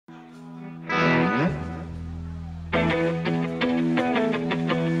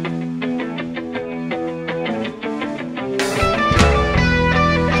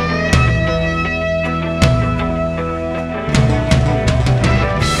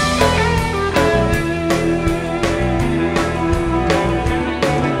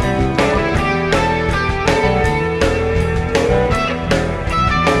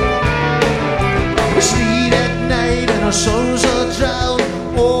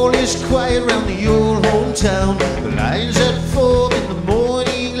is quiet round the old hometown. The lines that form in the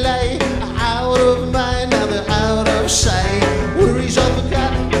morning light are out of mind, now they're out of sight. Worries are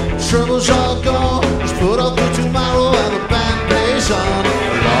forgotten, troubles all gone. Just put off till tomorrow while the band plays on.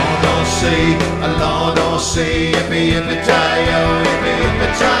 Allons danser, yippee yippee tie-o, yippee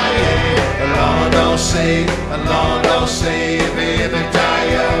yippee tie-o. Allons danser, yippee yippee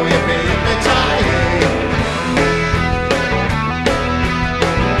tie-o, yippee yippee tie-o.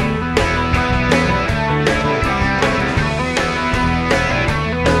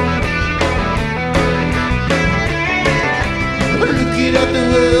 Looking at the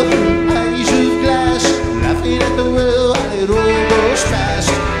world through eyes of glass, laughing at the world while it all goes past.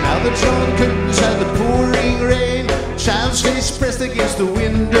 Now the drawn curtains have the pouring rain, child's face pressed against the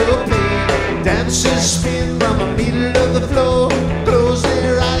window pane. Dancers spin from the middle of the floor, close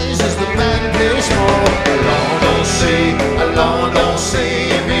their eyes as the band plays more. Allons danser,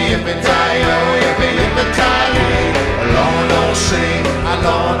 yippee yippee tie-o, yippee yippee tie-o. Allons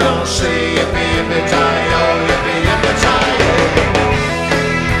danser, yippee yippee tie-o, yippee yippee tie-o.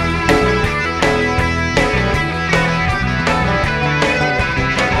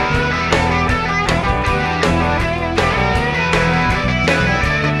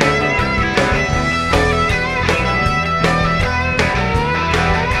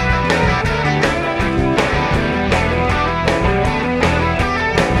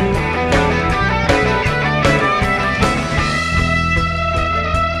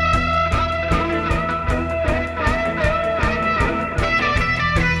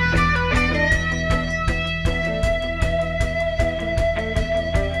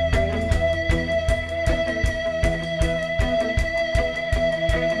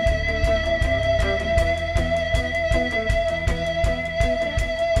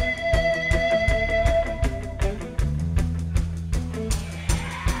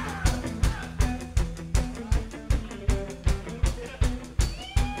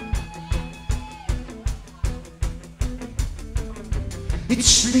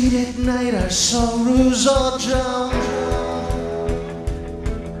 It's late at night, our sorrows are drowned.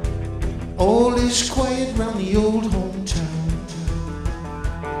 All is quiet round the old hometown.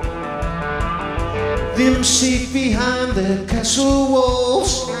 Them safe behind their castle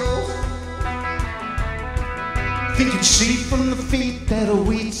walls, thinking safe from the fate that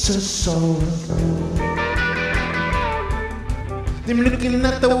awaits us all. Them looking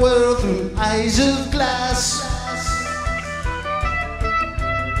at the world through eyes of glass,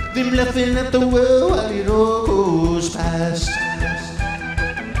 them laughing at the world while it all goes past.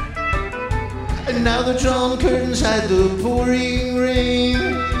 And now the drawn curtains hide the pouring rain,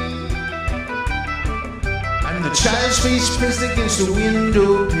 and the child's face pressed against the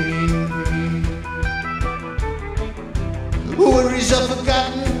window pane. Worries are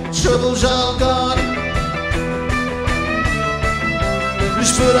forgotten, troubles all gone.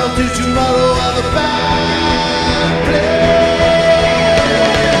 Just put off till tomorrow while the band plays.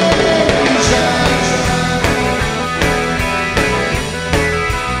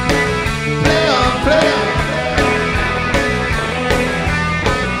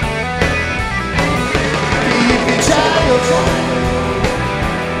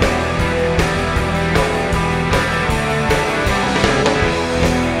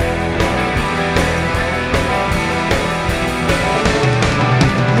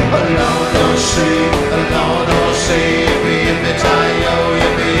 Allons danser, yippee yippee tie-o,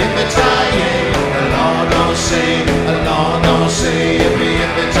 yippee yippee tie-o. Allons danser, yippee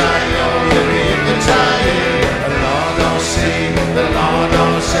yippee tie-o, yippee yippee tie-o. Allons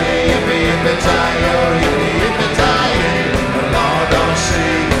danser, yippee yippee tie-o, yippee yippee tie-o.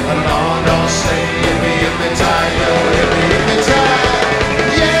 Allons danser, yippee yippee tie-o, yippee yippee tie-o.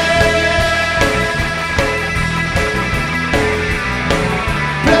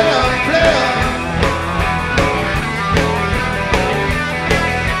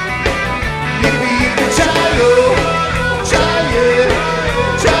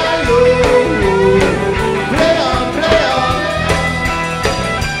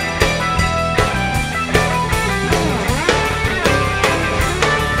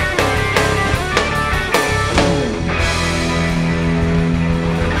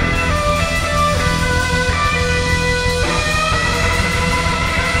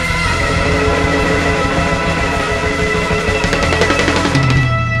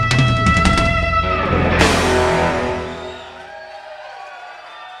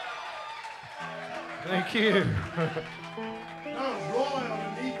 Thank you. That was royal on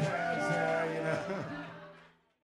the knee pads there, you know.